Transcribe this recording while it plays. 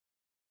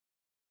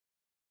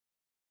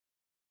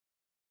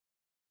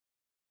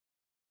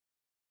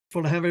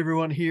Grateful to have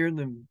everyone here in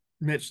the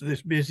midst of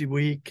this busy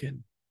week,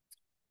 and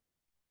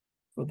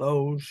for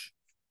those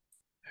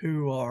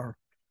who are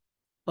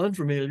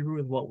unfamiliar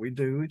with what we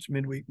do, it's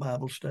midweek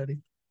Bible study.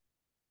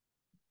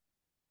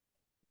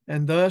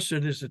 And thus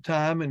it is a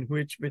time in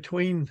which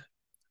between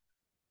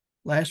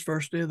last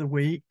first day of the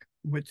week,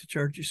 which the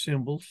church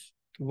assembles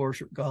to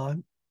worship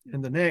God,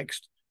 and the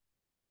next,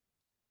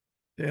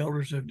 the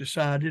elders have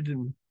decided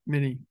in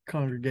many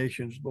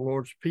congregations of the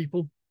Lord's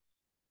people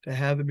to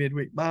have a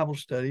midweek Bible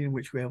study in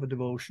which we have a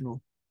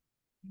devotional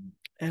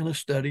and a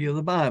study of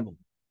the Bible.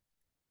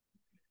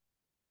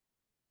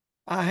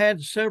 I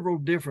had several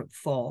different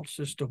thoughts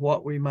as to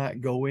what we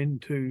might go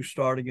into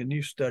starting a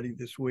new study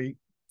this week.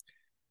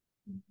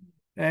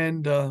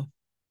 And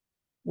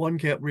one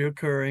kept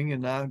reoccurring,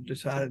 and I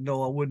decided,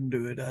 no, I wouldn't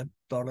do it. I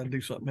thought I'd do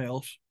something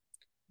else.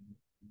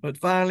 But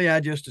finally,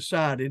 I just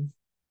decided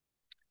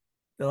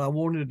that I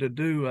wanted to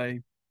do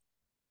a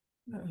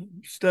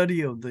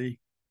study of the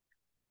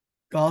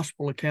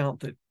gospel account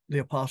that the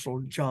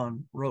Apostle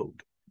John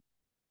wrote.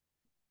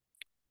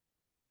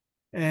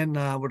 And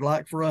I would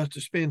like for us to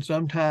spend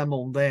some time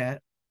on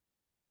that.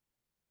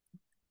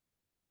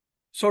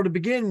 So to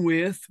begin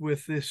with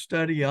this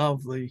study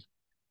of the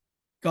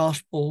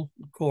gospel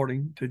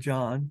according to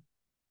John,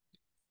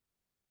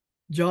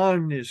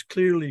 John is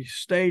clearly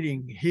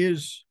stating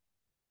his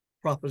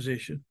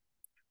proposition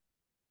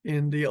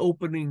in the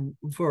opening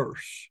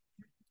verse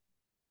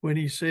when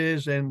he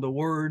says, "And the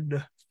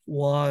Word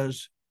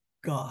was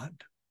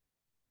God."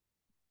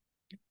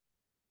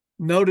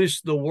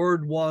 Notice the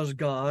Word was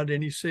God,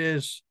 and he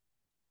says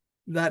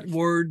that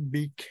Word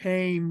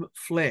became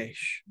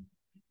flesh.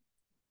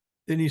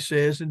 Then he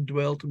says, and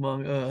dwelt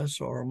among us,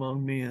 or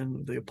among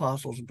men, the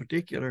apostles in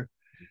particular.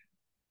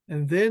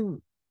 And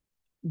then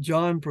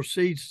John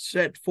proceeds to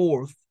set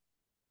forth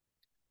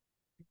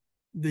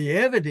the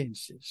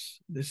evidences.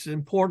 This is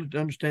important to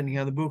understanding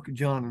how the book of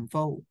John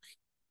unfolds.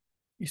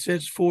 He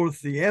sets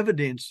forth the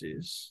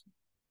evidences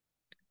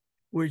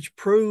which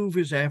prove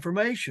his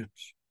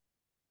affirmations.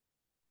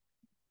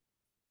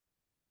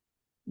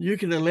 You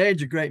can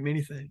allege a great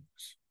many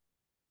things,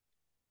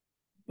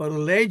 but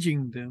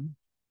alleging them,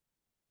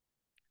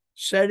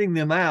 setting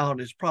them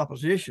out as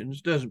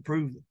propositions, doesn't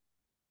prove them.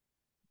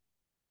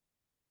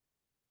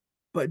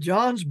 But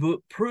John's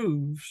book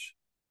proves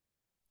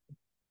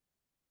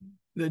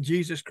that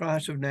Jesus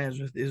Christ of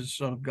Nazareth is the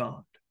Son of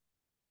God.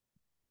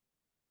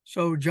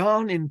 So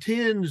John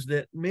intends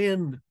that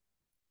men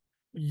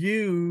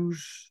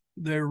use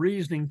their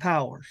reasoning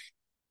powers.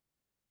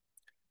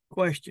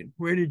 Question: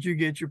 where did you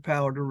get your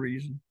power to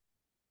reason?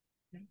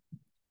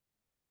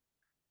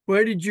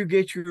 Where did you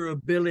get your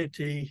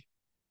ability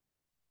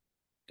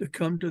to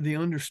come to the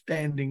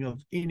understanding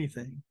of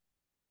anything?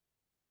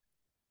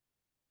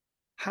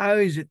 How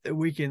is it that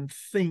we can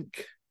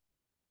think?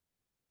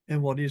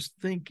 And what is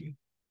thinking?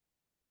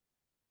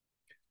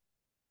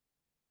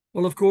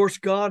 Well, of course,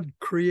 God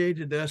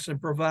created us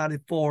and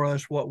provided for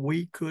us what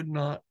we could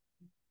not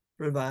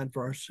provide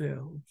for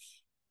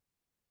ourselves.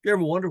 You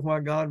ever wonder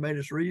why God made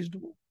us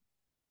reasonable?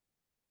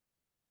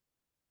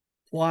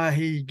 Why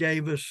he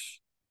gave us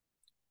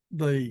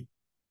the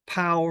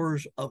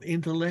powers of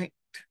intellect?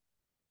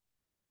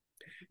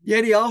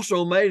 Yet he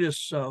also made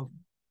us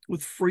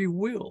with free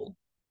will.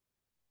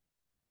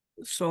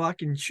 So I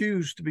can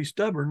choose to be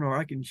stubborn, or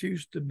I can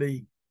choose to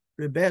be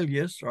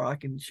rebellious, or I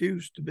can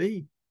choose to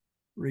be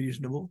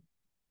reasonable.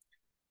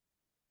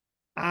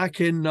 I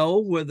can know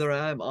whether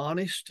I'm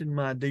honest in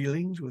my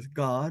dealings with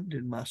God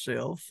and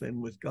myself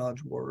and with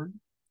God's word.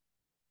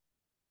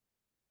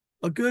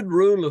 A good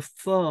rule of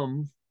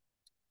thumb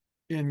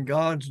in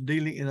God's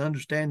dealing, in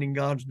understanding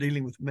God's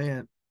dealing with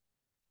man,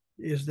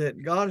 is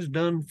that God has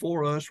done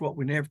for us what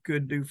we never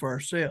could do for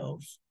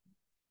ourselves.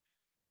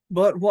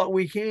 But what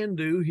we can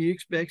do, he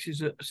expects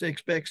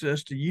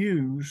us to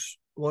use,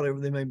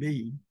 whatever they may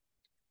be,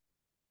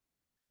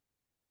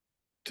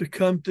 to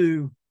come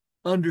to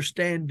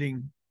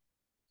understanding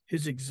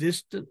his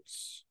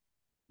existence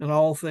and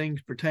all things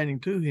pertaining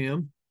to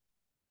him,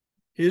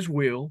 his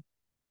will,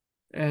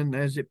 and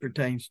as it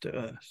pertains to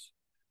us.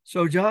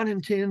 So John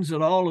intends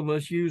that all of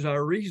us use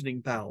our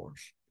reasoning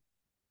powers.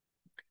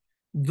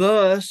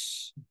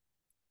 Thus,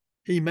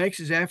 he makes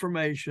his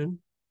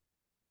affirmation,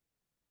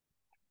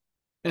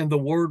 and the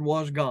Word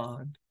was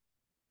God,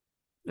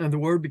 and the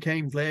Word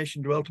became flesh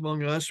and dwelt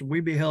among us, and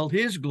we beheld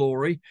his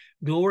glory,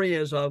 glory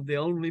as of the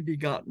only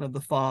begotten of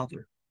the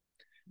Father.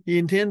 He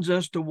intends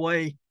us to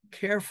weigh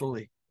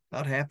carefully,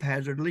 not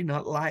haphazardly,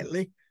 not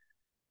lightly,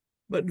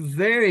 but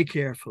very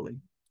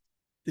carefully,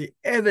 the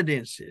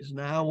evidences.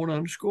 Now, I want to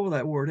underscore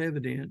that word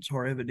evidence,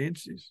 or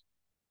evidences.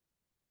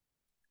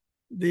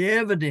 The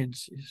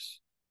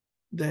evidences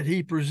that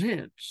he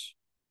presents.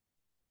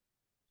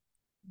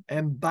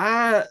 And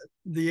by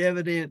the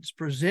evidence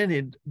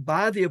presented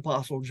by the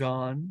Apostle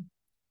John,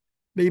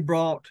 be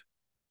brought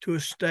to a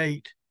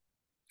state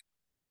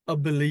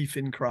of belief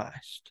in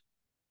Christ.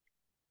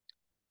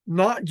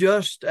 Not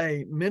just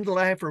a mental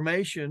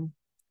affirmation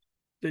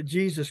that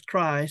Jesus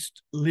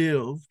Christ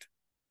lived,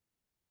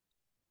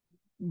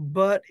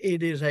 but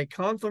it is a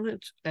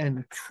confidence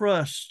and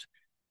trust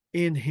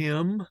in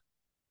him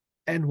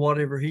and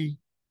whatever he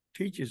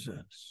teaches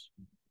us.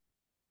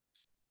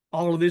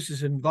 All of this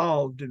is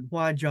involved in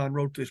why John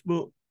wrote this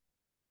book.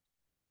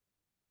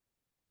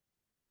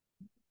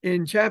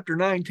 In chapter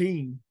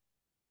 19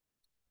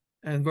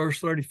 and verse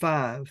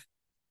 35,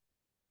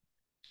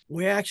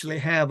 we actually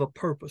have a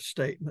purpose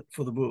statement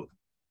for the book.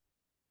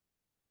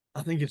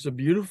 I think it's a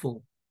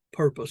beautiful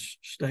purpose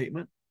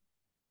statement.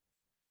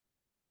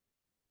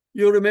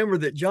 You'll remember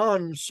that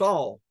John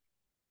saw,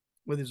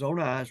 with his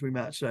own eyes, we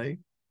might say,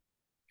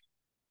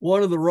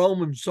 one of the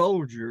Roman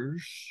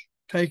soldiers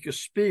take a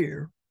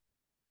spear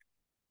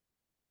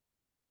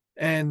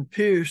and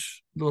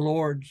pierce the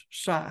Lord's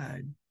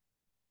side.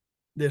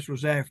 This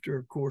was after,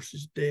 of course,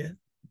 his death.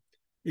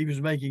 He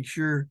was making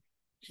sure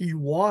he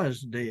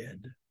was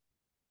dead.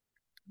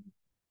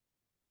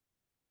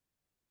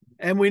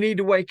 And we need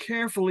to weigh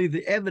carefully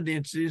the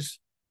evidences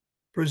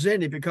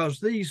presented, because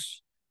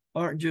these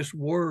aren't just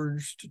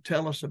words to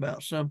tell us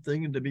about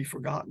something and to be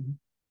forgotten.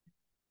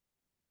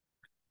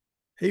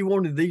 He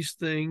wanted these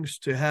things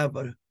to have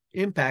an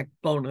impact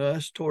on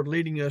us toward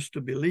leading us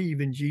to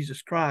believe in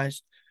Jesus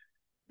Christ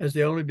as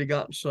the only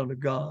begotten Son of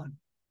God,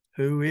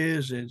 who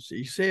is, as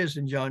he says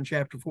in John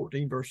chapter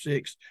 14, verse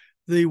 6,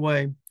 the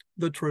way,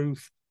 the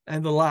truth,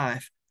 and the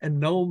life, and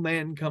no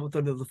man cometh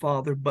unto the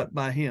Father but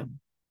by him.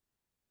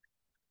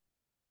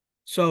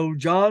 So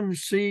John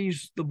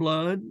sees the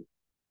blood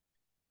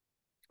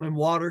and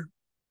water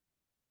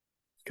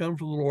come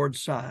from the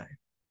Lord's side.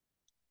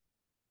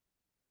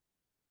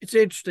 It's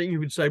interesting you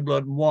would say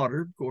blood and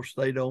water. Of course,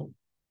 they don't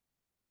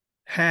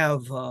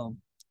have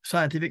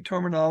scientific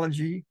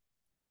terminology,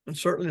 and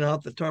certainly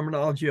not the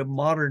terminology of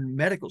modern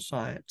medical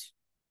science.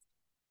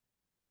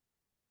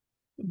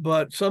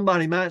 But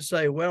somebody might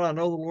say, well, I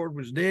know the Lord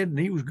was dead, and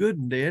he was good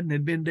and dead, and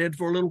had been dead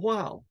for a little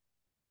while,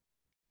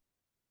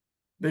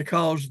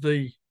 because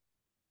the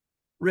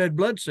red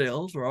blood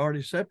cells are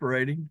already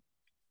separating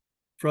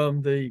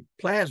from the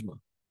plasma.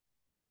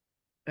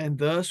 And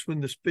thus,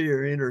 when the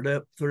spear entered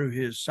up through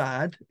his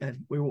side,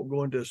 and we won't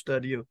go into a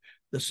study of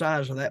the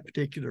size of that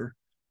particular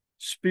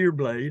spear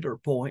blade or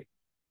point,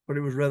 but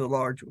it was a rather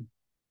large one,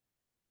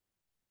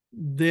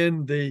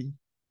 then the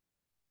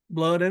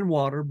blood and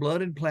water,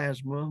 blood and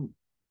plasma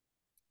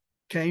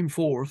came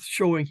forth,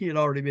 showing he had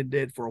already been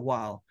dead for a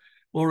while.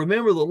 Well,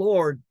 remember, the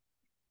Lord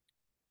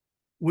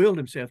willed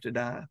himself to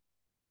die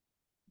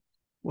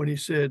when he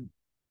said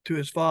to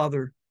his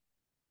Father,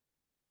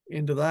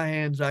 into thy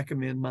hands I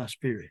commend my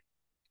spirit.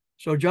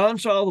 So John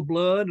saw the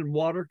blood and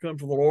water come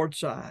from the Lord's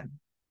side.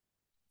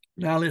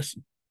 Now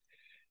listen.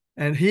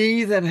 And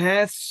he that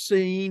hath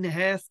seen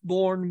hath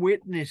borne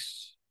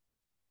witness,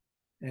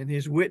 and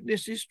his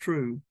witness is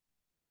true,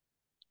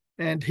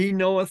 and he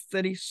knoweth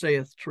that he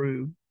saith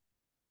true.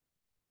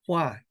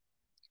 Why?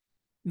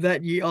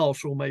 That ye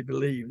also may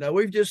believe. Now,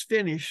 we've just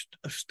finished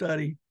a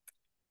study,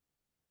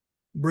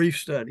 brief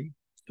study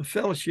of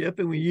fellowship,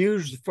 and we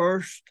used the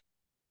first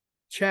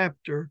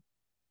chapter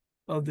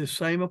of the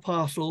same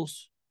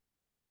apostle's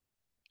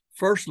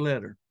first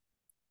letter,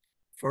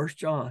 1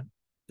 John,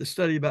 the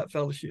study about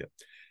fellowship.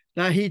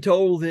 Now, he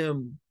told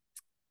them,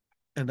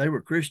 and they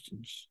were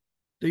Christians.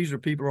 These are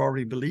people who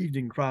already believed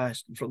in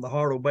Christ and from the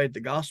heart obeyed the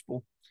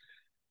gospel.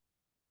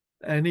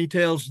 And he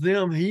tells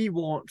them he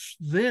wants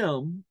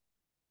them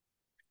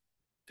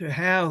to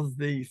have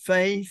the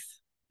faith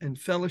and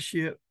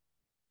fellowship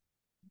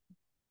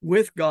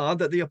with God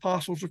that the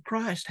apostles of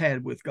Christ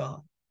had with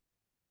God.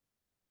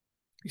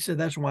 He said,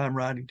 that's why I'm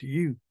writing to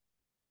you.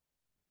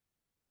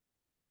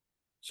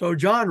 So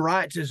John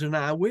writes as an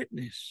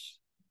eyewitness.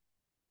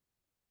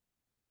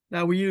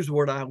 Now, we use the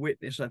word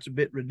eyewitness. That's a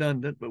bit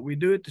redundant, but we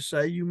do it to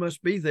say you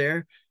must be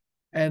there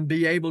and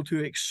be able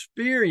to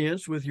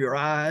experience with your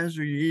eyes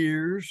or your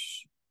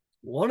ears,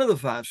 one of the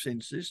five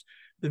senses,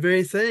 the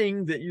very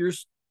thing that you're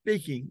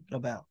speaking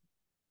about.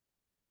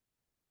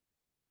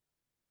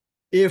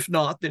 If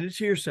not, then it's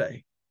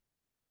hearsay.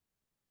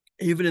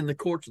 Even in the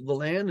courts of the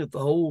land, if the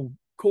whole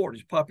court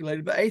is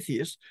populated by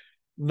atheists,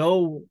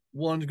 no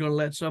one's going to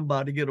let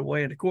somebody get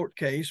away in a court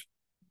case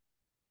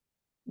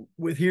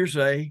with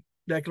hearsay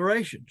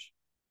declarations.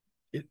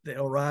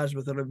 They'll rise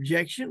with an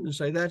objection and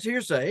say that's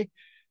hearsay,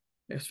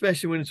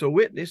 especially when it's a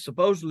witness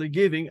supposedly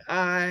giving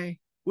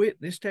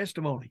eyewitness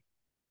testimony.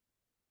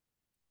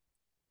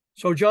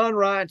 So John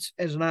writes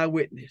as an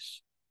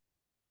eyewitness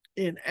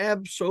in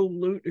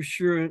absolute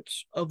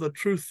assurance of the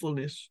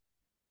truthfulness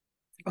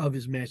of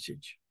his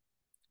message.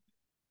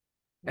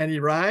 And he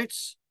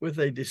writes with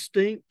a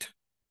distinct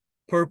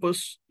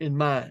purpose in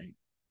mind.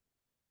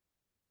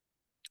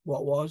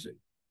 What was it?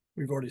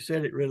 We've already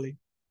said it, really.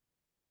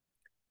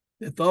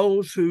 That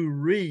those who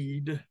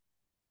read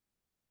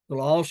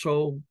will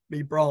also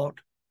be brought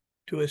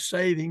to a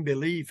saving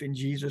belief in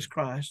Jesus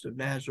Christ of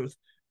Nazareth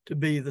to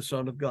be the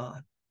Son of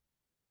God.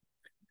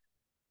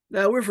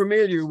 Now, we're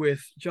familiar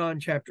with John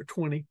chapter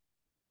 20,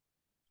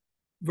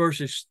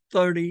 verses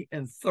 30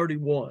 and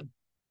 31.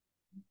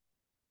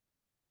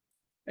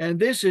 And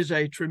this is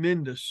a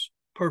tremendous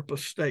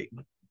purpose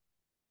statement.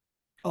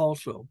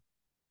 also.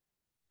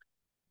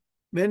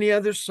 Many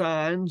other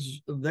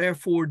signs,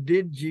 therefore,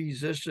 did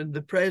Jesus in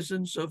the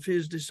presence of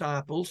his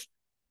disciples,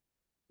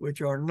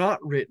 which are not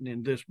written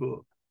in this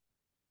book.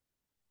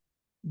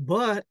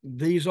 But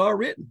these are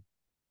written.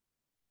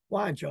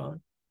 Why,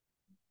 John?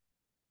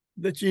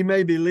 That ye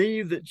may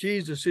believe that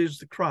Jesus is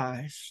the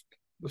Christ,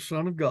 the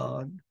Son of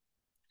God,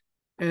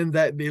 and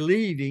that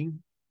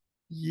believing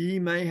ye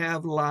may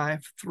have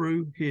life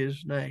through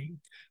his name.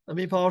 Let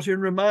me pause here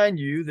and remind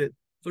you that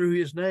through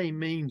his name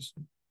means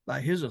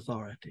by his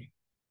authority.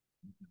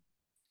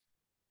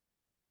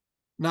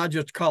 Not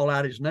just to call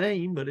out his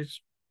name, but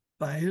it's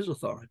by his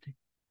authority.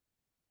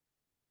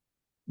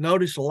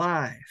 Notice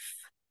life.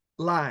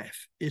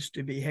 Life is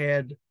to be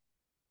had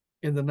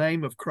in the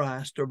name of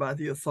Christ or by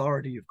the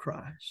authority of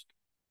Christ.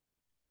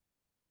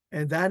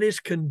 And that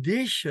is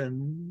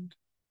conditioned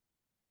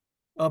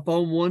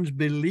upon one's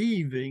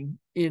believing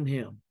in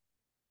him.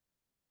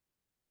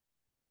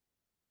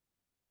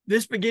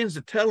 This begins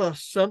to tell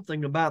us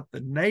something about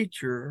the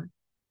nature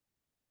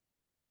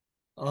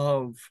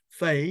of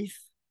faith,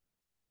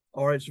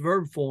 or its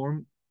verb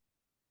form,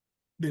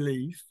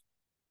 belief.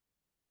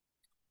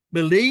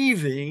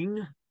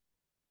 Believing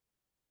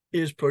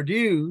is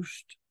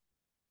produced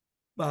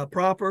by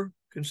proper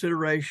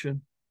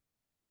consideration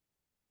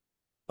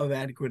of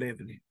adequate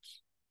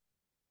evidence.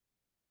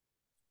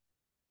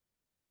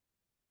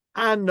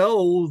 I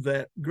know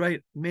that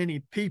great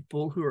many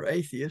people who are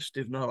atheists,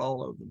 if not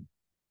all of them,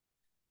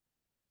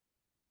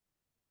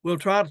 will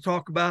try to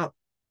talk about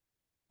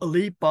a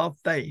leap of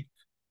faith.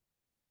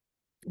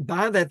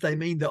 By that, they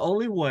mean the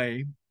only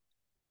way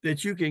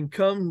that you can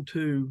come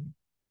to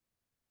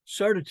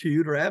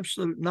certitude or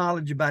absolute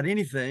knowledge about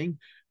anything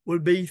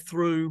would be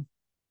through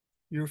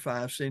your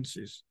five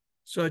senses,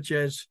 such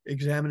as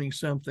examining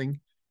something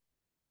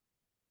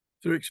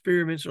through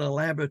experiments in a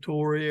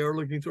laboratory or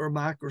looking through a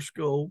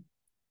microscope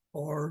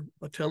or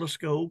a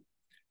telescope.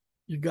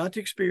 You've got to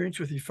experience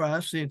with your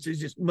five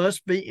senses. It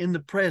must be in the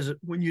present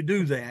when you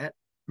do that,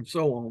 and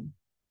so on.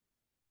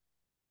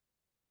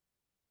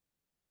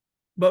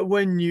 But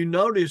when you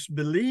notice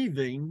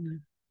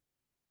believing,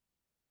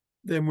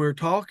 then we're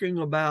talking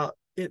about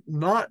it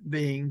not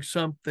being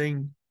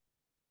something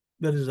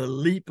that is a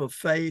leap of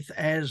faith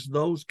as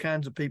those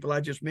kinds of people I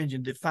just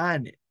mentioned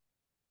define it.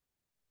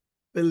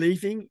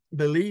 Believing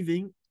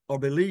or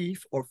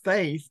belief or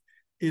faith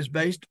is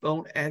based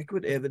upon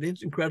adequate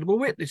evidence and credible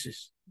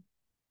witnesses.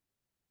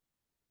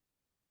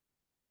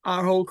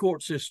 Our whole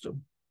court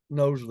system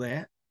knows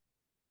that.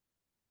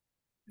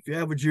 If you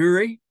have a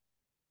jury,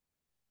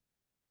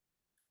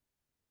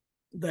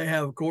 they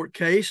have a court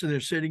case and they're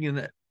sitting in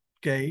that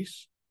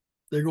case,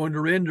 they're going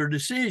to render a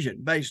decision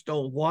based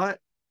on what?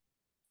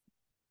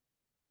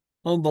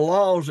 On the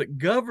laws that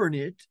govern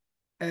it,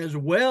 as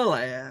well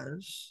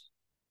as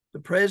the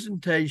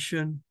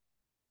presentation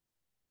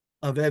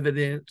of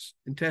evidence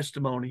and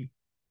testimony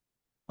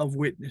of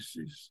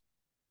witnesses.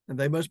 And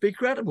they must be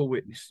credible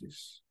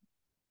witnesses.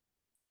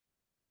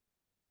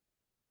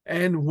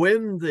 And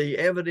when the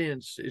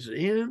evidence is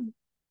in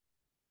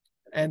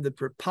and the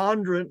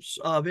preponderance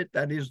of it,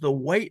 that is the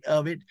weight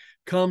of it,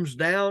 comes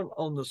down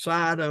on the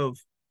side of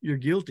you're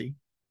guilty,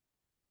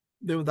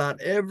 then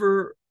without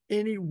ever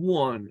any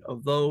one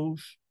of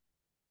those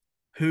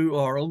who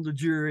are on the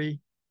jury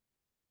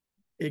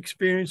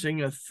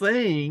experiencing a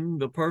thing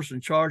the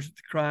person charged with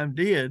the crime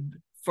did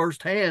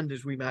firsthand,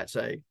 as we might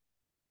say,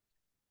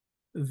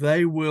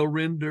 they will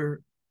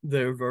render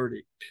their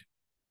verdict.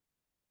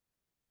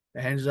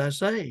 And as I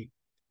say,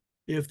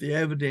 if the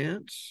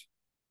evidence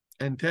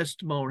and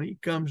testimony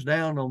comes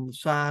down on the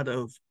side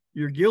of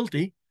you're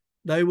guilty,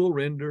 they will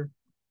render,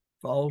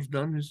 if all's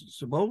done as it's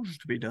supposed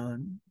to be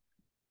done,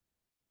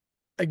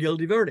 a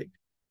guilty verdict.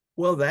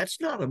 Well, that's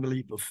not a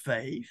leap of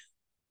faith.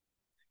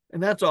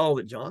 And that's all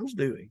that John's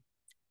doing.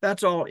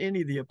 That's all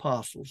any of the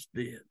apostles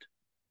did,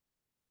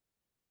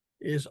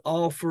 is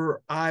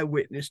offer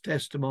eyewitness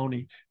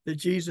testimony that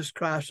Jesus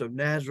Christ of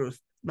Nazareth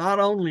not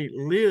only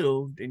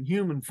lived in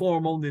human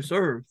form on this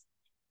earth,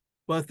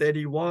 but that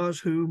he was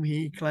whom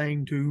he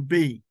claimed to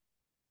be,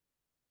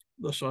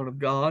 the Son of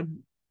God,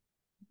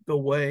 the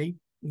way,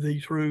 the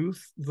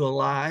truth, the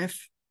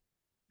life,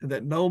 and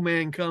that no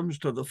man comes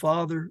to the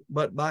Father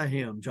but by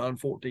him, John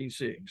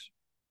 14:6.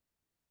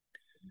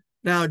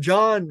 Now,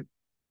 John,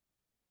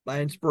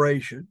 by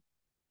inspiration,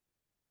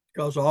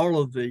 because all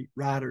of the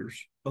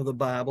writers of the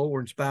Bible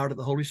were inspired of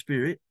the Holy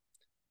Spirit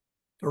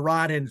to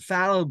write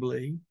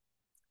infallibly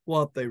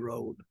what they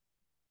wrote.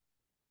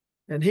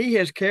 And he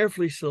has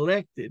carefully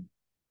selected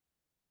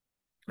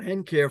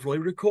and carefully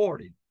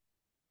recorded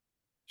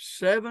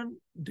 7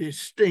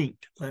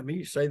 distinct, let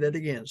me say that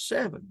again,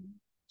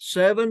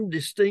 7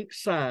 distinct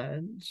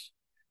signs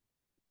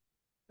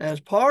as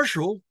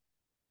partial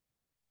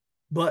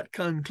but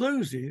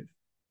conclusive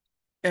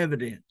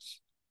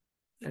evidence.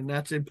 And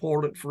that's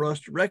important for us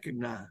to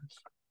recognize.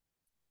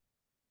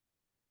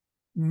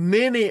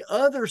 Many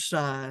other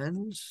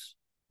signs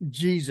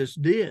Jesus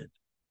did,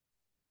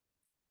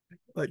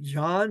 but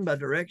John, by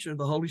direction of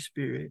the Holy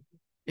Spirit,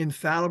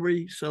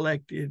 infallibly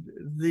selected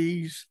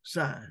these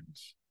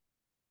signs.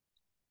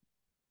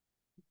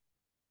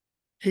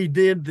 He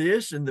did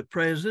this in the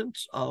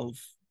presence of,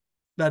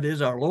 that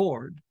is, our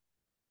Lord,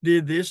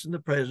 did this in the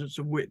presence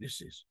of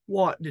witnesses.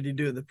 What did he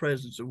do in the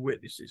presence of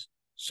witnesses?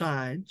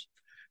 Signs.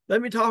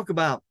 Let me talk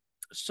about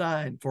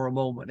sign for a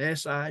moment.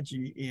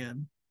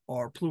 S-I-G-N,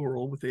 or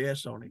plural with the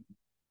S on it.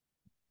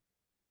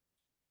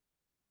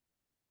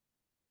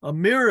 A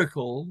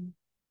miracle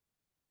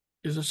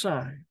is a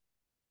sign.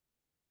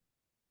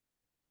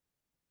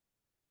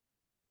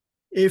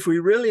 If we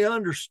really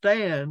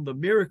understand the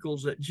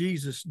miracles that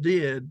Jesus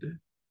did,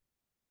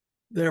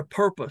 their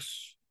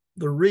purpose,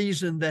 the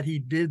reason that he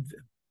did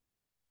them,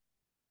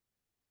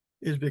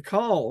 is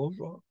because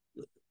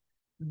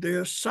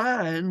they're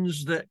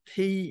signs that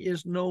he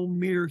is no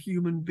mere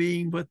human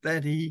being, but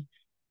that he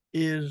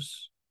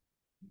is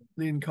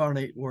the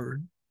incarnate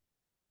Word.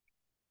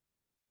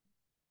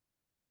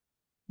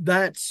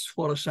 That's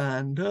what a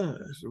sign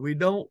does. We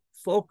don't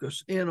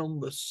focus in on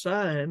the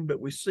sign,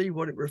 but we see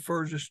what it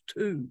refers us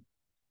to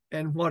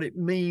and what it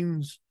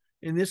means,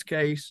 in this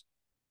case,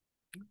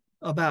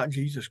 about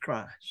Jesus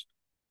Christ.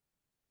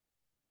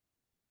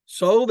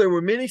 So there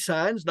were many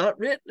signs not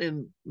written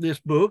in this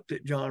book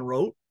that John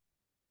wrote.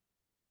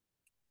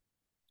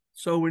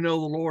 So we know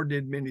the Lord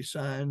did many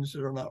signs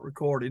that are not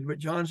recorded. But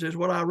John says,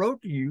 what I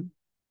wrote to you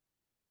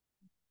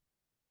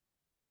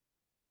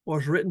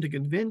was written to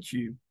convince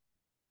you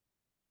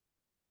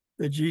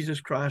that Jesus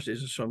Christ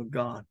is the Son of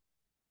God.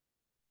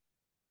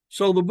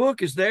 So the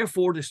book is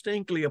therefore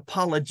distinctly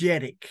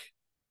apologetic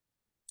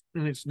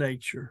in its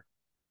nature.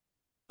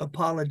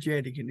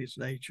 Apologetic in its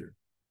nature.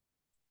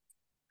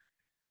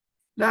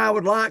 Now, I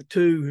would like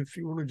to, if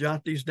you want to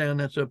jot these down,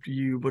 that's up to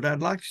you, but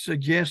I'd like to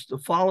suggest the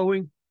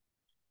following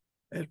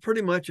as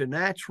pretty much a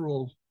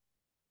natural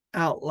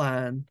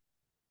outline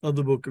of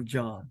the book of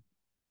John.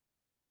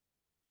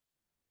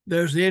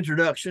 There's the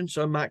introduction,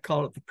 some might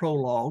call it the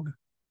prologue.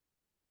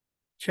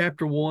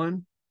 Chapter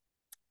 1,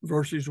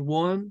 verses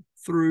 1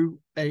 through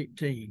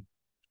 18.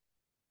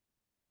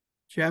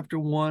 Chapter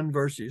 1,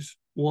 verses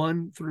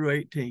 1 through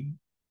 18.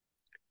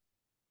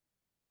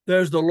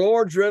 There's the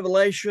Lord's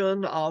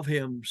revelation of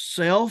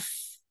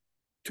himself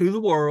to the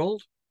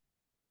world.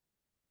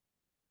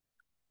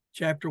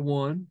 Chapter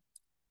 1,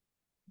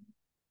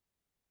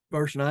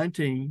 verse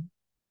 19,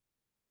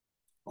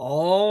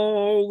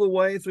 all the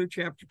way through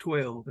chapter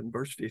 12 and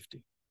verse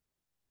 50.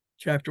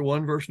 Chapter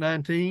 1, verse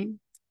 19,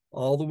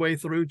 all the way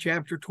through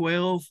chapter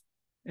 12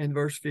 and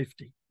verse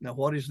 50. Now,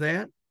 what is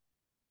that?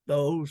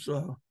 Those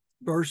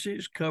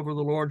verses cover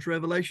the Lord's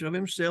revelation of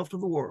himself to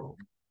the world.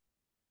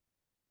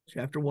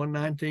 Chapter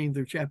 1:19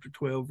 through chapter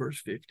 12, verse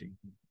 50.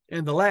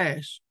 And the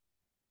last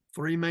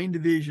three main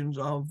divisions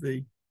of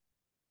the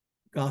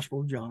Gospel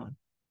of John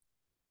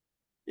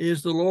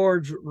is the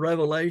Lord's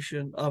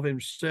revelation of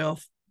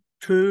himself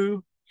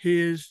to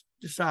his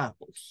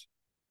disciples.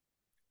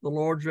 The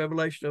Lord's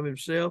revelation of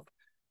himself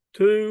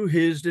to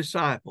his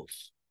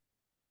disciples.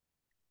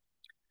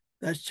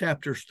 That's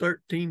chapters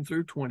 13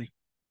 through 20.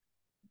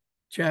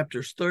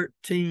 Chapters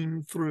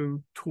 13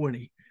 through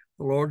 20.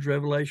 The Lord's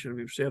revelation of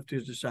himself to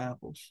his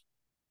disciples.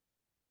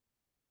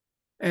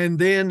 And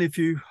then, if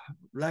you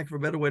like for a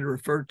better way to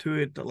refer to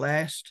it, the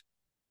last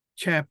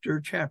chapter,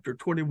 chapter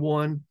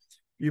 21,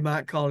 you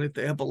might call it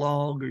the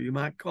epilogue, or you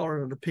might call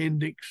it an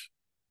appendix,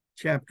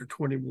 chapter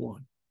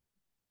 21.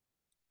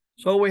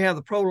 So we have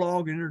the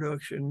prologue,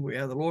 introduction. We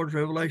have the Lord's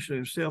revelation of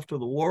himself to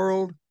the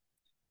world,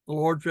 the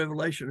Lord's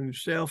revelation of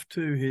himself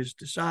to his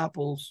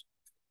disciples,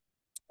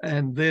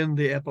 and then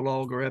the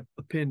epilogue or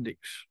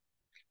appendix.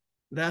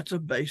 That's a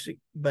basic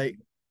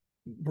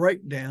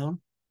breakdown,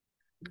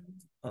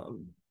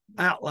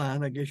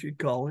 outline, I guess you'd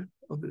call it,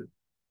 of the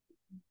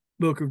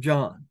book of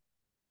John.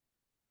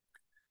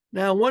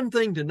 Now, one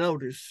thing to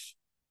notice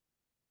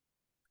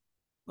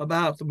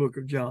about the book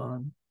of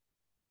John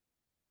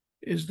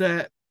is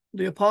that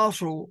the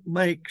apostle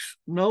makes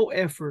no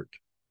effort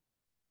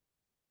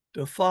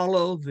to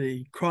follow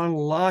the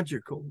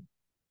chronological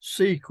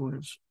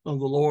sequence of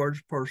the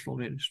Lord's personal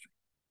ministry.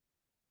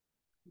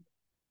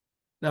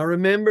 Now,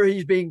 remember,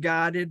 he's being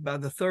guided by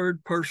the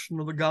third person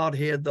of the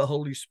Godhead, the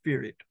Holy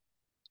Spirit.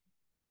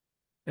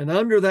 And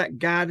under that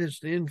guidance,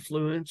 the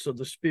influence of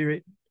the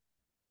Spirit,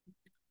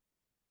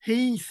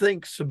 he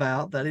thinks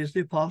about, that is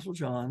the Apostle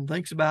John,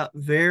 thinks about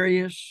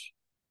various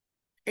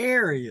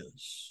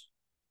areas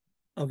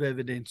of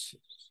evidences.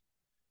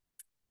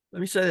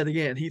 Let me say that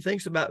again. He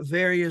thinks about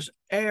various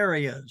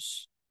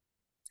areas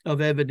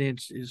of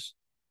evidences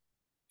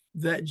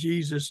that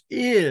Jesus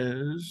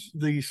is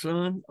the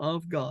Son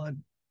of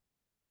God.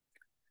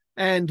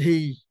 And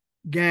he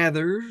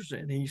gathers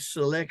and he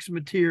selects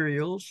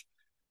materials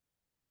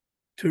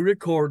to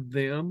record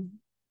them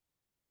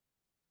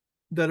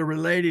that are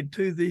related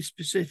to these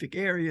specific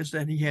areas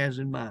that he has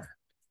in mind.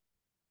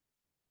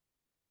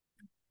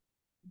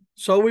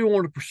 So we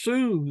want to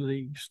pursue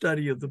the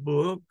study of the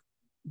book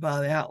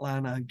by the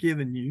outline I've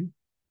given you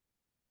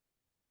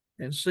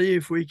and see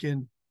if we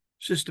can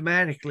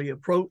systematically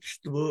approach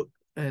the book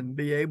and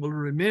be able to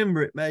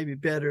remember it maybe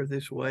better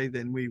this way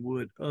than we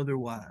would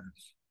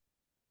otherwise.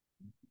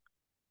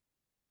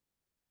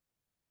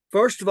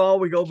 First of all,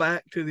 we go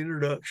back to the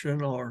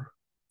introduction, or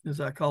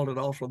as I called it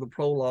also, the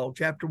prologue,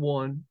 chapter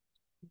 1,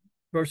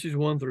 verses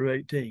 1 through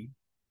 18.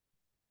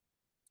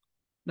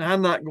 Now,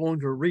 I'm not going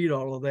to read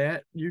all of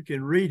that. You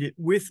can read it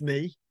with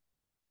me.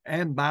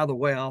 And by the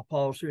way, I'll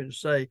pause here and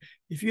say,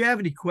 if you have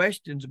any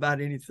questions about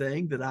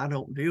anything that I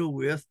don't deal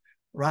with,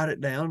 write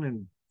it down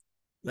and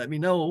let me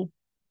know,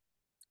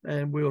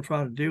 and we'll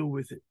try to deal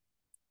with it.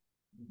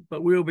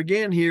 But we'll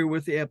begin here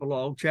with the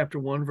epilogue, chapter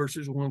 1,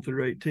 verses 1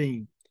 through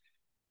 18.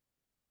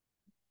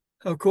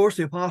 Of course,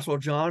 the Apostle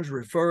John's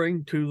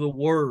referring to the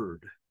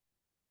Word.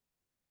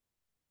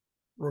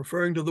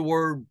 Referring to the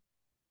Word,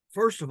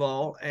 first of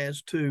all,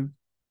 as to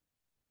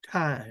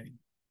time.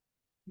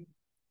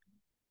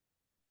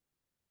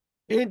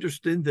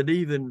 Interesting that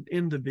even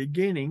in the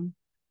beginning,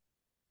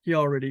 he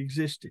already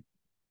existed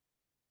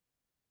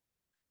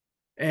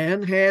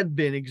and had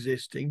been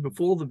existing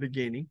before the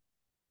beginning.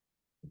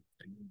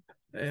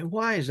 And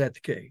why is that the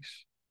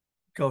case?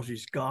 Because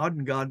he's God,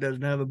 and God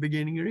doesn't have a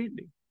beginning or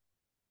ending.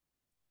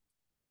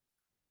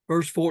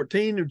 Verse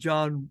 14 of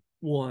John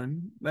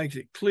 1 makes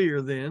it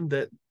clear then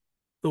that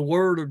the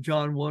Word of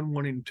John 1,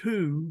 1 and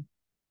 2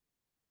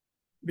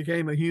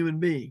 became a human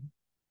being.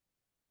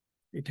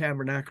 He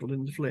tabernacled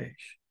in the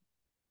flesh.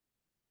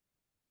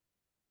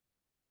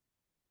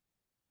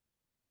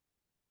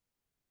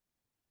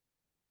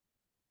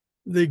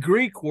 The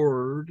Greek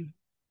word,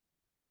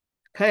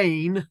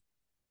 pain,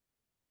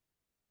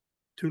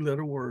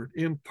 two-letter word,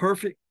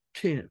 imperfect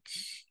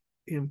tense.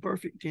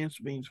 Imperfect tense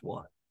means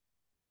what?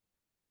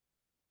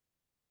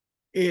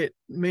 It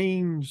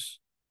means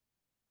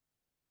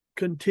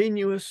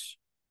continuous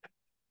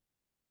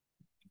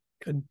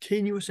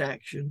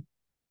action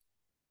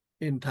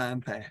in time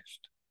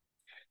past.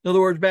 In other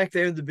words, back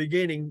there at the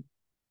beginning,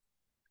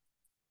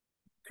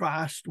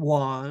 Christ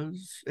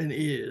was and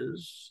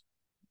is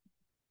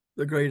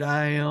the great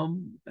I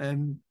am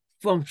and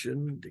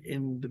functioned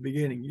in the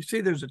beginning. You see,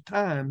 there's a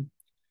time,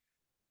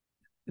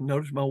 and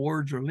notice my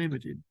words are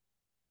limited,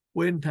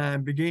 when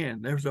time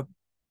began. There's a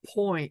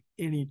point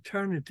in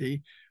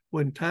eternity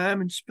when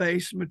time and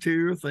space and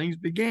material things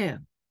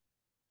began.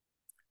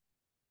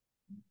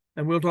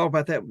 And we'll talk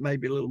about that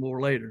maybe a little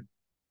more later.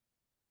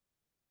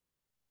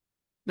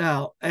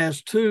 Now,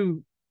 as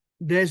to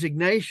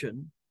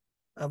designation,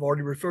 I've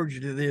already referred you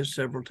to this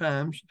several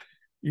times.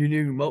 You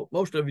knew,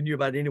 most of you knew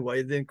about it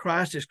anyway. Then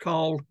Christ is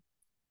called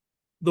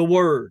the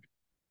Word,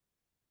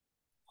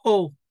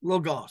 ho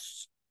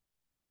logos.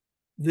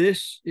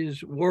 This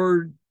is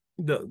word.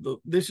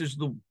 This is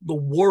the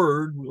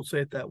word. We'll say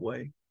it that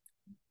way.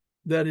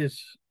 That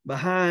is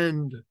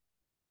behind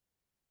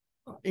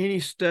any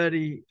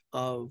study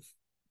of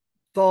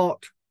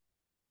thought,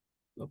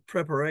 of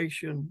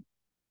preparation,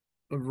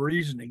 of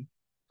reasoning.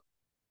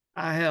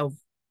 I have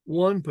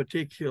one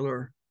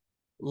particular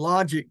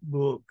logic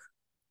book.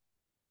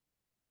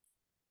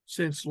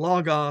 Since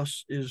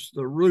logos is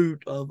the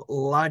root of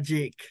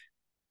logic,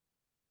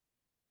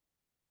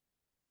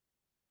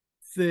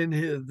 then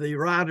the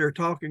writer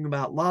talking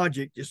about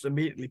logic just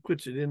immediately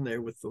puts it in there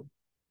with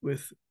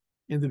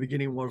in the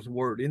beginning was the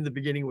Word. In the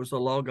beginning was the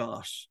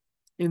logos.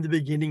 In the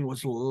beginning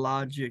was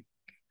logic.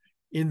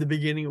 In the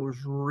beginning was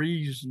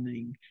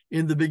reasoning.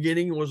 In the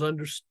beginning was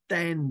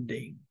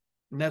understanding.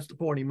 And that's the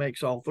point he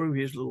makes all through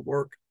his little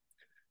work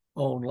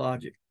on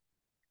logic.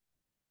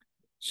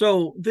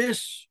 So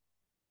this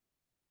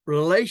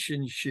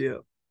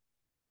relationship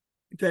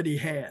that he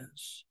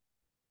has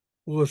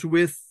was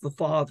with the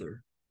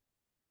Father.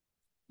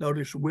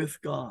 Notice, with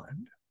God.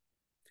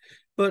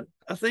 But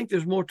I think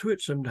there's more to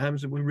it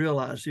sometimes than we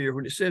realize here.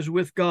 When it says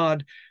with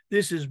God,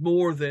 this is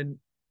more than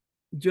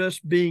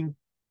just being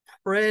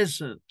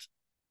present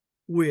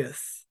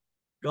with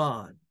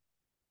God.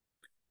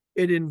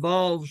 It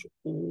involves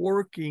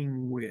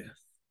working with.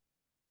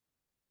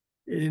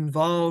 It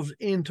involves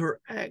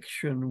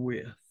interaction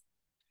with.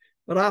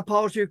 But I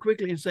pause here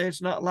quickly and say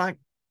it's not like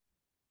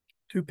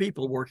two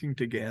people working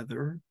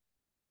together.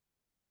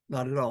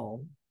 Not at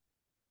all.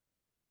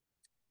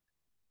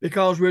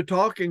 Because we're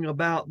talking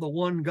about the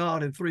one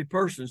God in three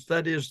persons.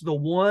 That is, the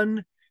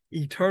one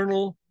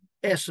eternal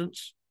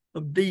essence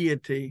of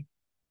deity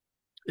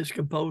is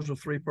composed of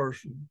three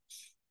persons.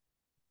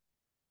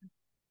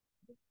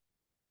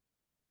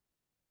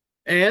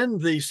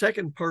 And the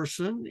second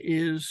person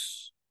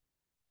is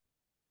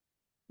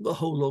the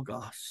ho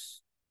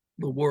logos,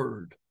 the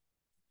Word.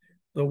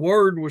 The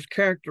Word was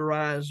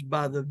characterized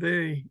by the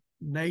very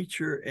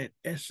nature and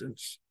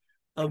essence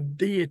of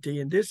deity.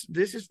 And this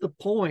is the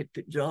point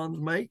that John's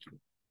making.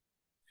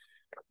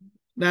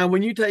 Now,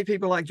 when you take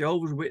people like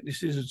Jehovah's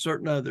Witnesses and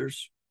certain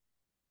others,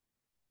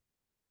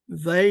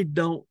 they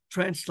don't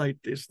translate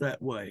this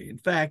that way. In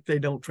fact, they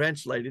don't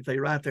translate it. They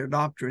write their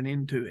doctrine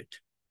into it.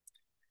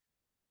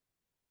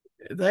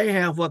 They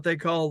have what they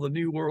call the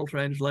New World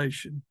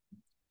Translation.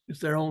 It's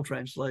their own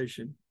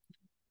translation.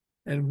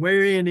 And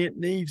wherein it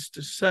needs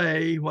to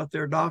say what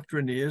their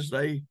doctrine is,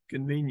 they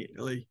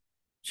conveniently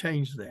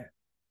change that.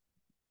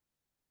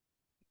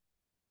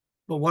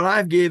 But what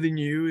I've given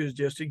you is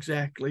just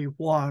exactly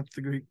what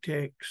the Greek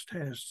text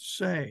has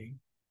to say.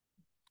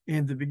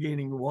 In the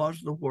beginning was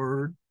the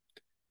Word,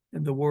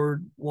 and the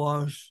Word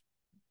was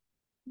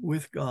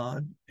with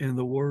God, and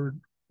the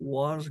Word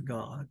was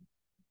God.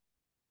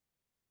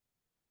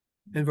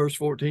 In verse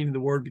 14, the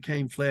Word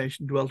became flesh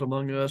and dwelt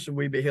among us, and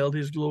we beheld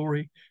his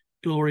glory.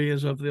 Glory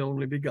as of the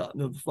only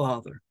begotten of the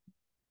Father.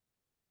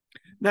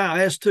 Now,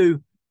 as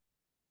to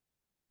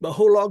the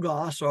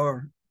hologos,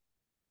 or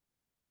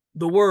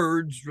the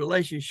Word's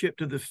relationship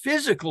to the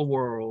physical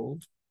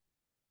world,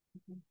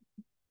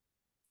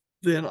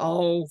 then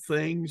all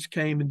things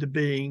came into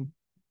being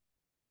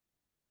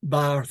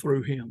by or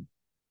through him.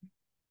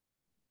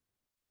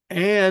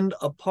 And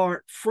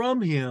apart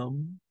from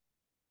him,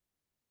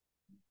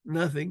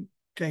 nothing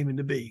came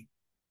into being.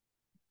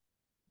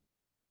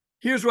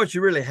 Here's what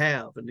you really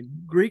have, and the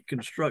Greek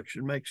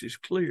construction makes this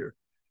clear.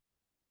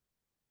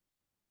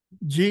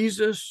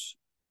 Jesus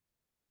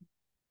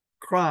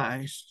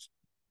Christ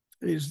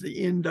is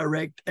the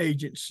indirect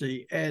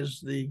agency as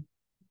the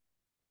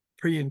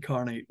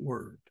pre-incarnate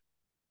Word.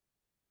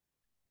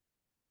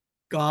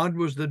 God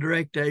was the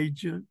direct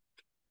agent,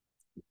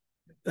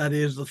 that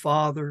is the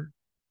Father.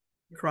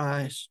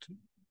 Christ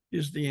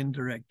is the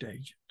indirect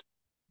agent.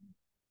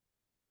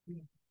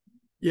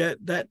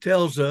 Yet that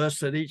tells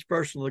us that each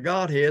person of the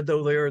Godhead,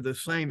 though they are the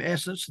same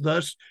essence,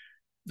 thus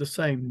the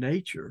same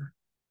nature,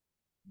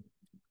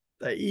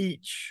 they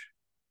each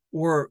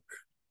work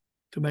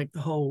to make the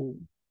whole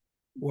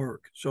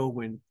work. So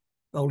when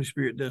the Holy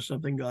Spirit does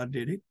something, God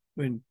did it.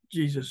 When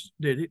Jesus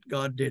did it,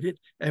 God did it.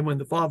 And when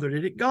the Father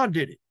did it, God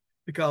did it,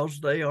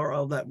 because they are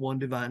of that one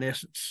divine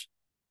essence.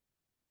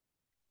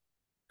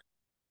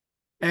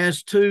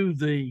 As to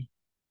the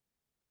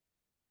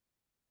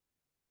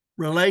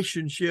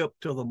relationship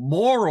to the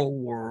moral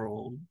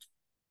world,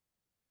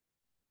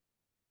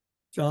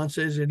 John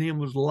says in him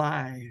was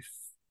life,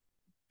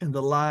 and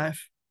the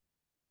life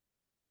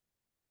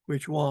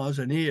which was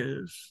and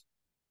is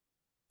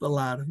the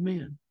light of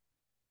men.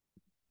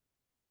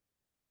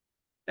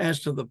 As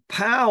to the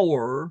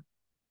power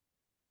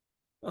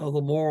of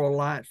the moral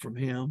light from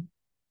him,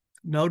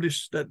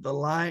 notice that the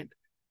light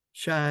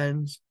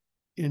shines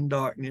in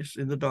darkness,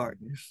 in the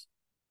darkness.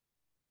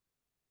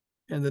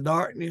 And the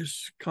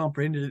darkness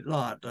comprehended it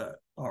not,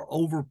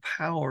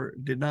 or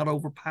did not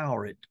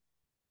overpower it.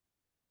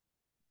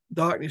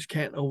 Darkness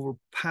can't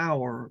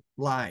overpower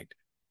light.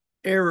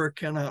 Error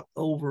cannot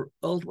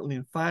ultimately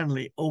and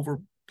finally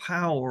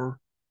overpower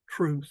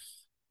truth.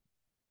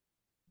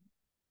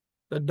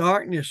 The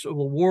darkness of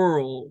the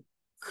world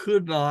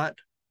could not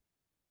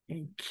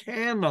and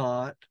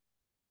cannot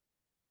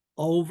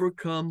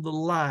overcome the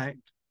light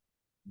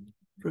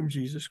from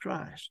Jesus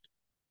Christ.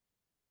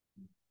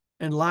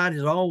 And light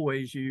is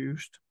always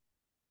used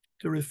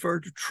to refer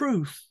to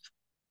truth,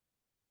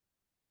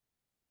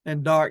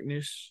 and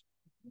darkness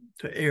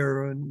to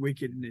error and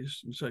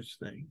wickedness and such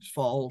things,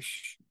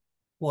 false,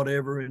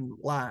 whatever, and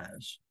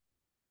lies.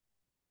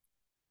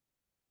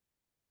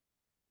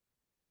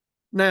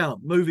 Now,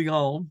 moving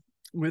on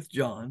with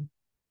John.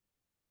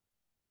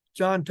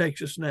 John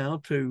takes us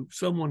now to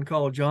someone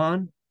called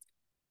John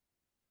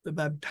the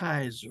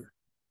Baptizer,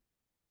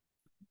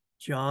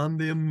 John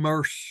the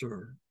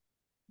Immerser.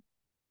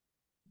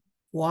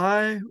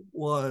 Why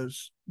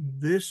was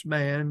this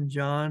man,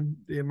 John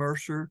the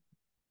Immerser,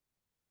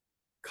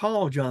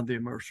 called John the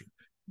Immerser?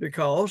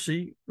 Because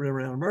he ran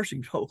around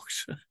immersing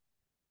folks.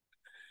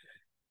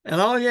 And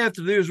all you have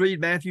to do is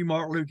read Matthew,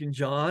 Mark, Luke, and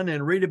John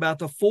and read about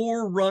the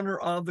forerunner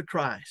of the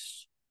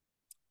Christ.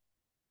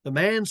 The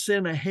man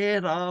sent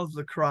ahead of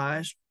the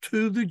Christ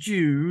to the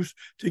Jews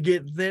to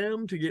get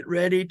them to get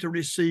ready to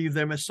receive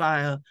their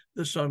Messiah,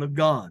 the Son of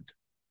God.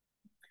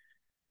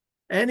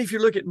 And if you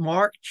look at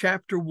Mark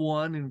chapter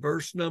 1 and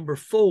verse number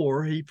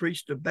 4, he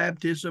preached a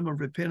baptism of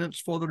repentance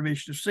for the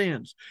remission of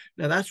sins.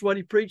 Now, that's what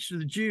he preached to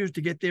the Jews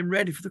to get them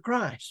ready for the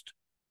Christ.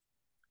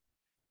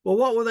 Well,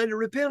 what were they to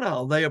repent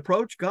of? They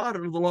approached God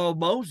under the law of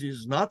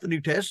Moses, not the New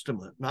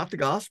Testament, not the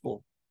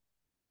gospel.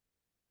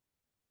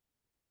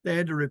 They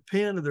had to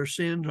repent of their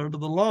sins under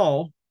the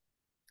law,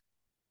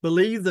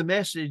 believe the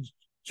message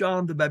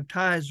John the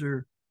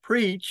Baptizer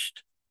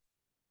preached,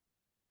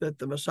 that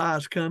the Messiah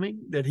is coming,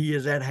 that he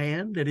is at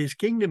hand, that his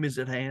kingdom is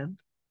at hand,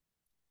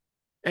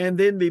 and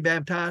then be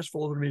baptized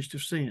for the remission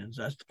of sins.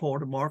 That's the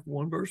point of Mark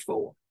 1, verse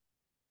 4.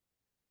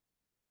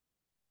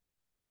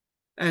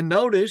 And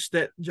notice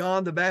that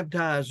John the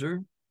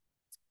Baptizer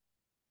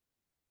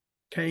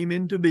came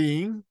into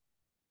being.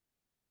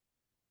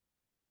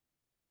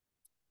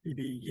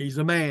 He's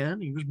a man.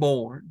 He was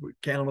born,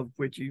 account of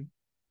which you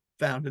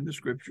found in the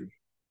scriptures.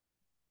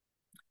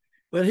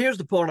 But here's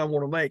the point I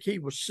want to make. He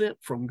was sent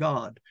from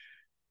God.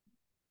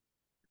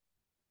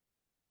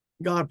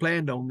 God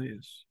planned on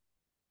this.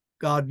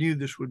 God knew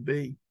this would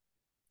be.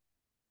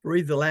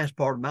 Read the last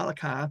part of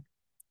Malachi,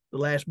 the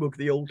last book of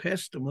the Old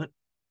Testament.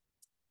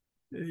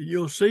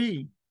 You'll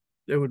see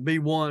there would be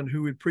one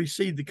who would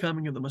precede the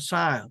coming of the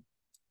Messiah.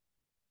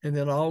 And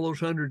then all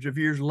those hundreds of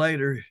years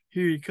later,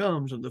 here he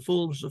comes in the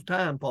fullness of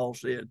time, Paul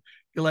said,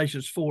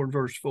 Galatians 4 and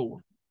verse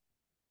 4.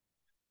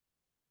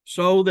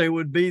 So they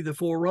would be the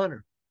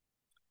forerunner.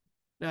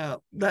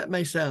 Now, that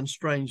may sound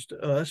strange to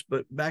us,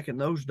 but back in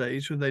those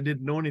days when they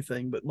didn't know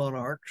anything but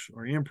monarchs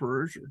or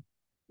emperors or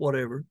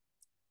whatever,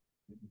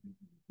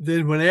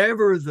 then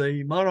whenever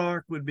the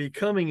monarch would be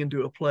coming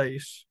into a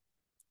place,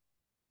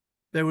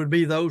 there would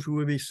be those who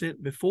would be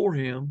sent before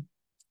him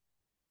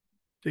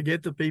to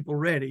get the people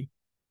ready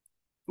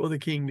for the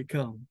king to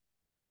come.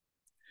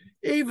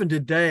 Even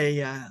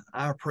today,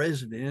 our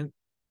president,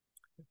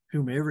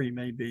 whomever he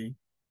may be,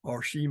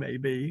 or she may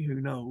be,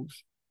 who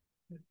knows,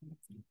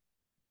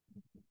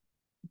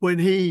 when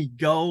he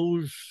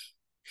goes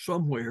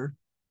somewhere,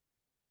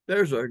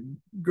 there's a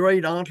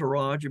great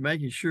entourage of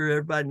making sure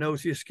everybody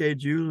knows his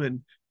schedule,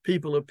 and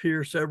people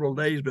appear several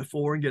days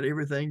before and get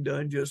everything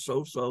done just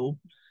so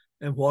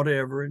and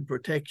whatever, and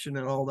protection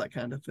and all that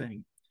kind of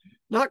thing.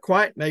 Not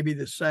quite maybe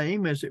the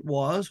same as it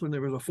was when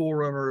there was a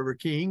forerunner of a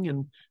king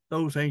in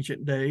those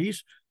ancient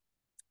days,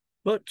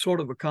 but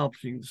sort of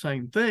accomplishing the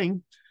same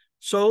thing.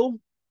 So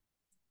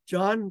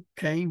John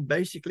came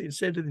basically and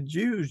said to the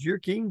Jews, your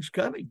king's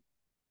coming.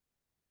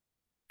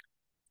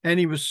 And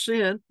he was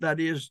sent, that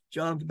is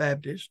John the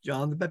Baptist,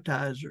 John the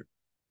Baptizer.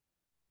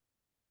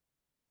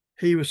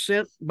 He was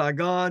sent by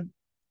God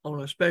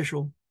on a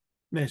special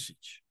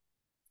message,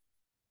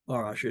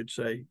 or I should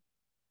say,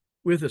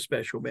 with a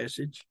special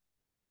message,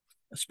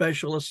 a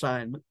special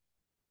assignment.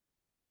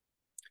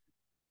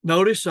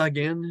 Notice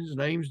again, his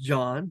name's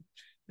John,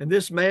 and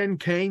this man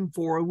came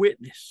for a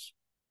witness.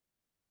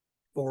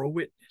 For a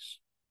witness.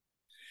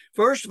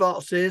 First of all,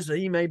 it says that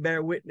he may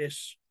bear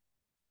witness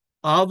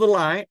of the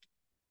light,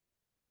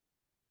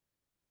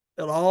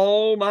 that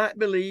all might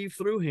believe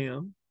through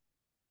him.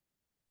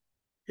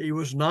 He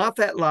was not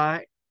that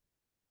light,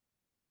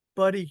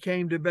 but he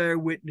came to bear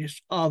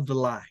witness of the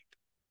light.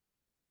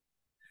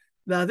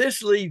 Now,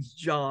 this leads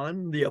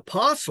John, the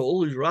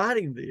apostle who's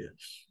writing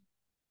this,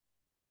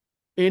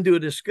 into a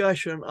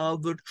discussion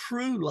of the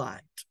true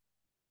light.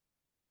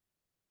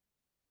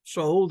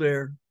 So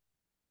there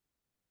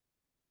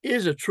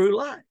is a true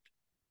light.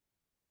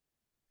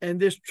 And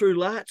this true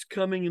light's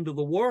coming into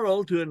the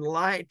world to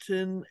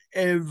enlighten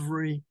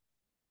every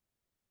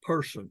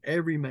person,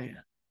 every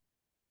man.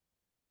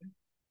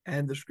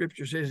 And the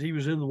scripture says he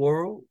was in the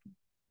world,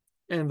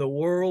 and the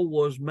world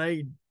was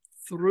made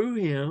through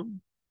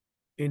him,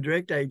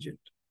 indirect agent,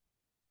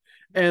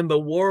 and the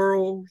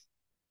world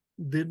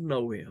didn't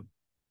know him.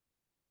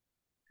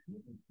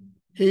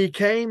 He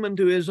came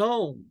into his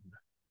own.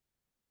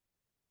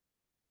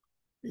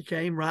 He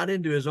came right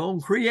into his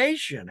own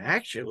creation,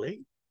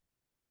 actually.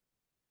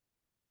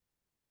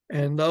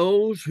 And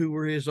those who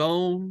were his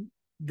own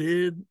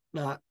did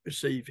not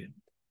receive him.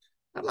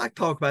 I'd like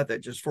to talk about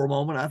that just for a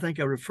moment. I think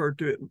I referred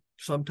to it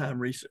sometime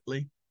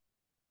recently.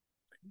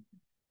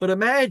 But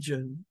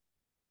imagine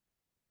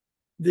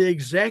the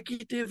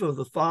executive of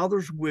the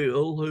Father's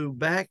will, who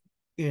back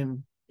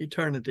in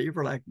eternity,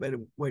 for lack of a better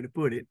way to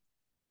put it,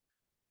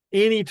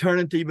 in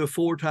eternity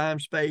before time,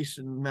 space,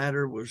 and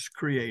matter was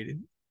created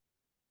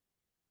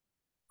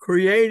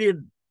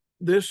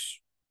this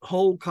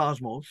whole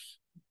cosmos,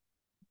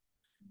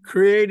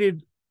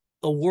 created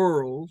a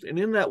world, and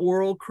in that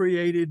world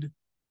created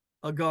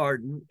a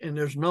garden, and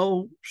there's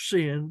no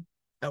sin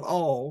at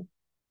all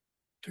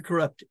to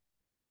corrupt it.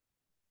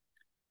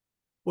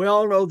 We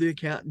all know the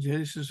account in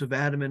Genesis of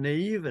Adam and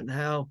Eve, and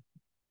how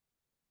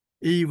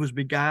Eve was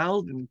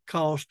beguiled and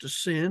caused to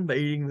sin by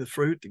eating the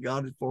fruit that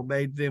God had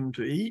forbade them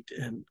to eat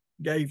and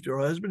gave to her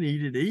husband. He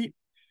did eat,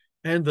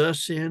 and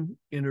thus sin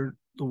entered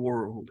the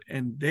world,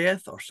 and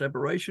death or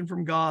separation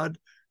from God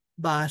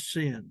by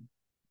sin,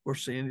 for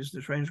sin is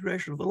the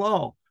transgression of the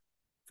law.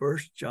 1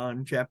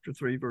 John chapter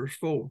 3, verse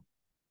 4.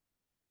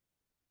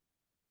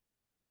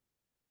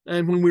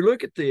 And when we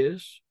look at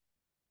this,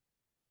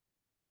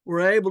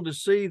 we're able to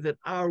see that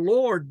our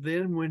Lord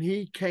then, when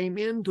he came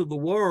into the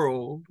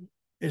world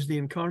as the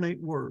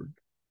incarnate Word,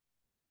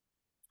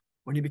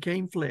 when he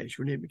became flesh,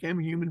 when he became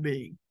a human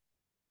being,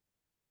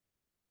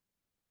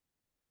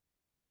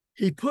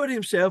 he put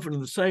himself into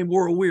the same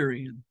world we're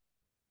in,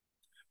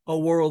 a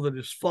world that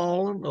is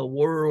fallen, a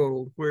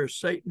world where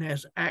Satan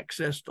has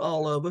access to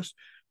all of us,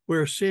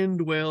 where sin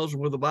dwells,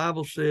 where the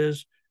Bible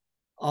says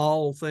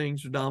all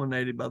things are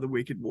dominated by the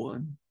wicked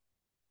one.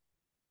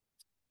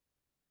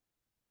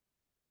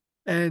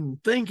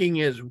 And thinking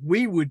as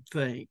we would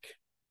think,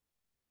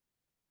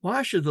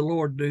 why should the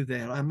Lord do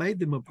that? I made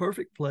them a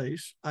perfect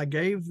place. I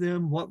gave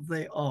them what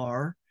they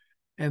are,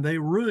 and they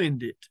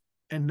ruined it.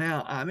 And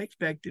now I'm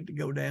expected to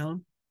go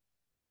down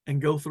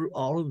and go through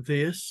all of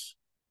this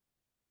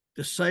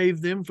to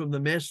save them from the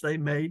mess they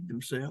made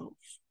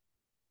themselves.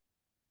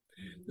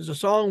 There's a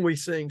song we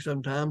sing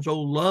sometimes,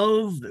 "Oh,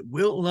 love that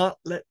will not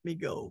let me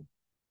go."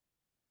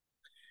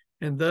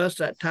 And thus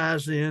that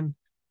ties in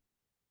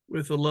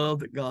with the love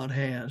that God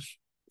has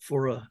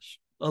for us.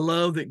 A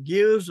love that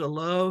gives, a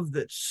love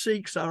that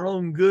seeks our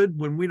own good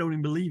when we don't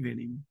even believe in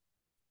him.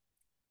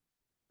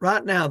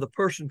 Right now, the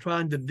person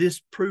trying to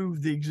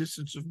disprove the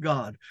existence of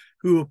God,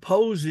 who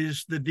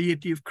opposes the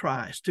deity of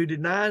Christ, who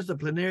denies the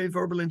plenary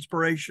verbal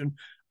inspiration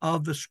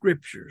of the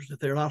scriptures, that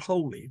they're not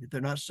holy, that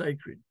they're not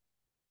sacred,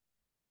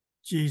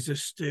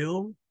 Jesus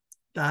still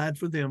died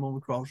for them on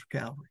the cross of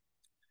Calvary,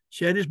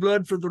 shed his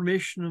blood for the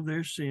remission of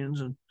their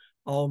sins and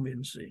all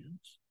men's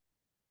sins.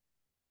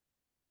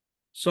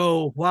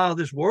 So while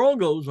this world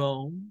goes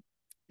on,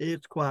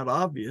 it's quite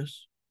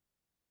obvious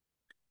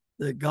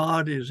that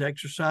God is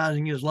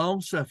exercising his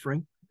long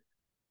suffering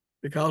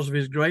because of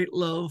his great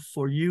love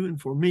for you and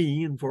for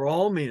me and for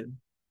all men,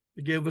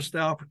 to give us the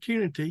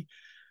opportunity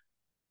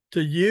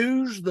to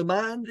use the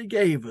mind he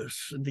gave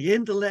us and the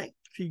intellect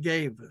he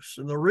gave us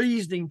and the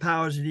reasoning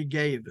powers that he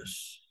gave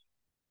us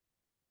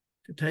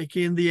to take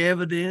in the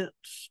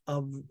evidence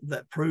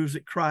that proves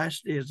that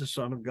Christ is the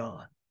Son of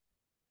God.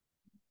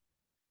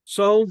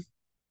 So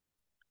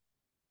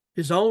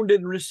his own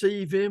didn't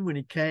receive him when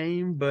he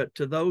came, but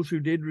to those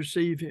who did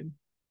receive him,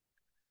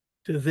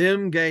 to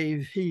them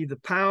gave he the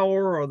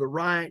power or the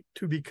right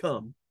to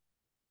become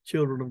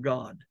children of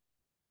God,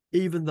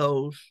 even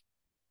those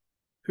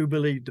who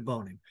believed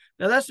upon him.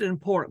 Now, that's an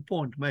important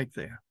point to make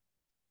there.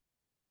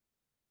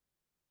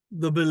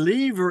 The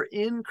believer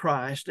in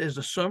Christ as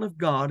the Son of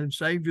God and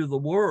Savior of the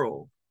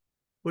world,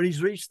 when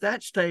he's reached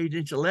that stage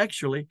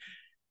intellectually,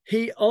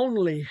 he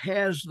only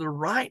has the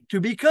right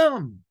to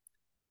become.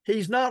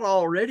 He's not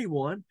already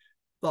one.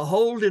 The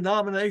whole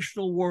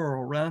denominational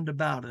world round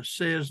about us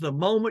says the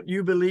moment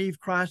you believe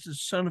Christ is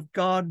the Son of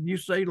God and you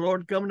say,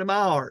 Lord, come into my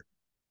heart,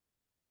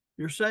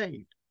 you're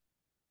saved.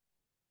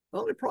 The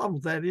only problem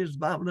with that is the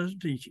Bible doesn't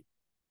teach it,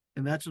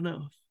 and that's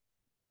enough.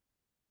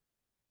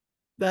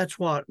 That's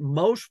what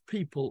most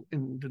people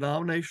in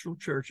denominational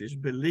churches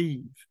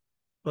believe,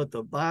 but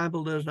the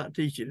Bible does not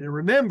teach it. And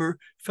remember,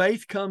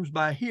 faith comes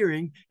by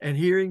hearing, and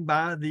hearing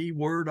by the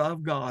word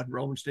of God,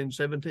 Romans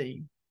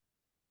 10:17.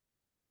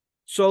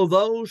 So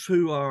those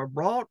who are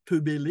brought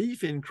to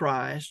belief in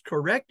Christ,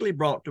 correctly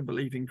brought to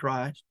belief in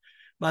Christ,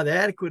 by the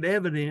adequate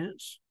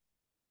evidence,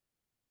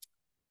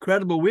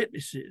 credible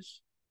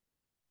witnesses,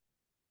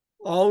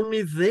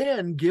 only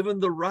then given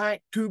the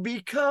right to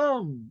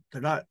become.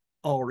 They're not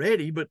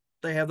already, but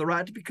they have the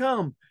right to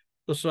become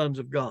the sons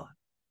of God.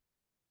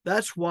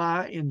 That's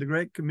why in the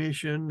Great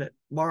Commission that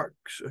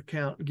Mark's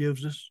account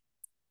gives us,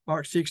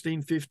 Mark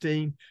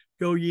 16:15,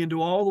 go ye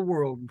into all the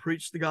world and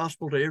preach the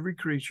gospel to every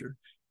creature.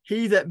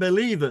 He that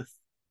believeth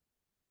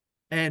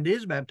and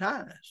is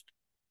baptized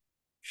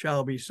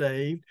shall be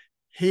saved.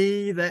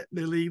 He that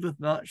believeth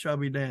not shall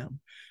be damned.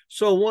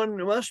 So one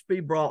must be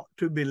brought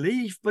to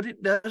belief, but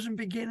it doesn't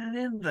begin and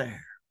end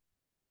there.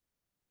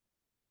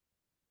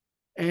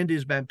 And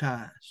is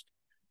baptized.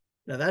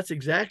 Now, that's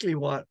exactly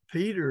what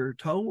Peter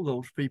told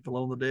those people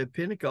on the day of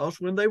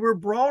Pentecost when they were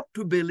brought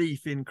to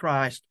belief in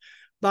Christ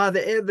by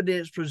the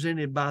evidence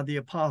presented by the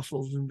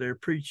apostles in their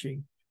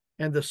preaching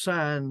and the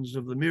signs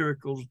of the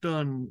miracles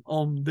done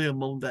on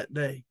them on that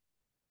day.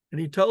 And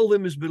he told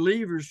them as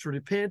believers to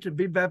repent and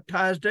be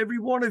baptized, every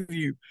one of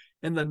you,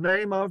 in the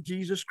name of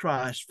Jesus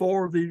Christ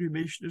for the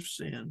remission of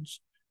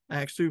sins.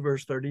 Acts 2,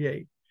 verse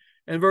 38.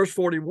 And verse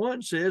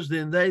 41 says,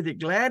 then they that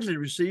gladly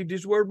received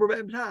his word were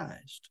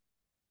baptized.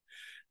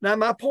 Now,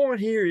 my point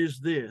here is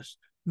this.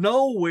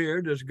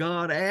 Nowhere does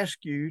God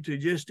ask you to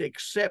just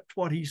accept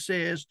what he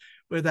says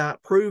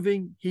without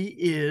proving he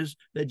is,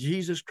 that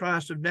Jesus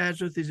Christ of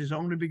Nazareth is his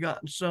only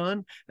begotten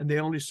Son and the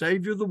only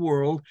Savior of the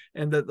world,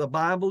 and that the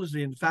Bible is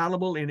the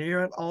infallible,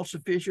 inerrant,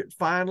 all-sufficient,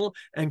 final,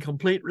 and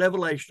complete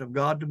revelation of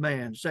God to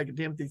man. 2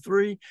 Timothy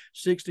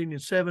 3:16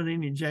 and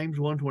 17, and James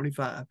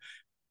 1:25.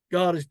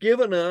 God has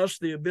given us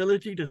the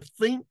ability to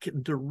think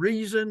and to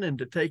reason and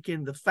to take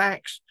in the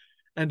facts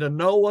and to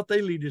know what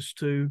they lead us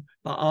to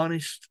by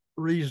honest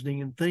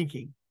reasoning and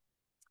thinking.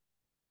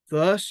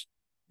 Thus,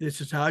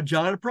 this is how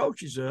John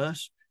approaches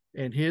us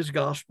in his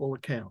gospel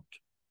account.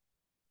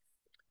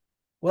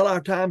 Well,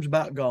 our time's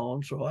about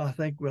gone, so I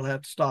think we'll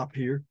have to stop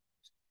here,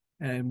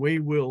 and we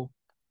will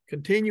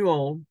continue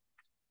on,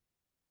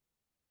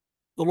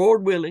 the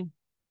Lord willing,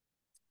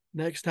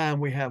 next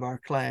time we have our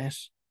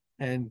class,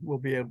 and we'll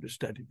be able to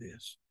study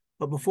this.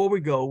 But before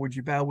we go, would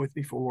you bow with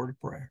me for a word of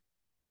prayer?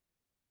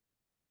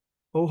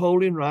 O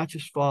holy and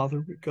righteous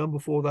Father, we come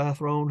before thy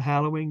throne,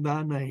 hallowing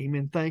thy name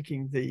and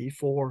thanking thee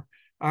for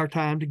our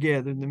time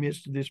together in the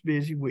midst of this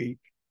busy week.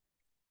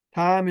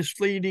 Time is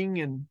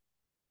fleeting, and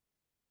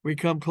we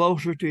come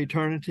closer to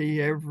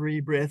eternity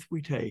every breath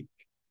we take.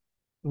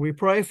 And we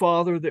pray,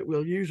 Father, that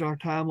we'll use our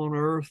time on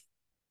earth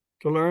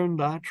to learn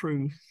thy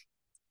truth,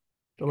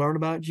 to learn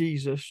about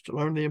Jesus, to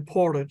learn the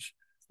importance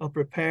of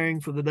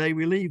preparing for the day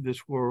we leave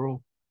this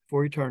world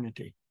for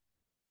eternity.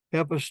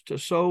 Help us to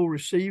so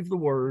receive the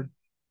word,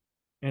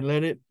 and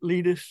let it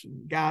lead us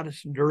and guide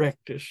us and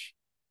direct us,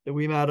 that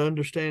we might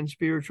understand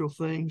spiritual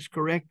things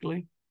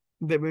correctly,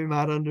 that we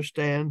might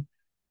understand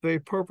the very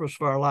purpose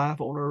of our life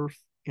on earth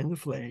in the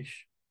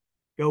flesh.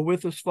 Go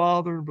with us,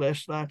 Father, and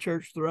bless thy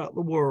church throughout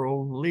the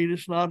world, and lead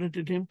us not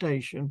into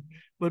temptation,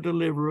 but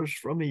deliver us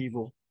from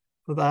evil.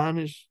 For thine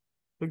is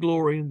the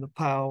glory and the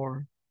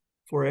power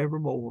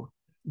forevermore.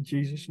 In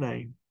Jesus'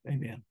 name,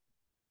 amen.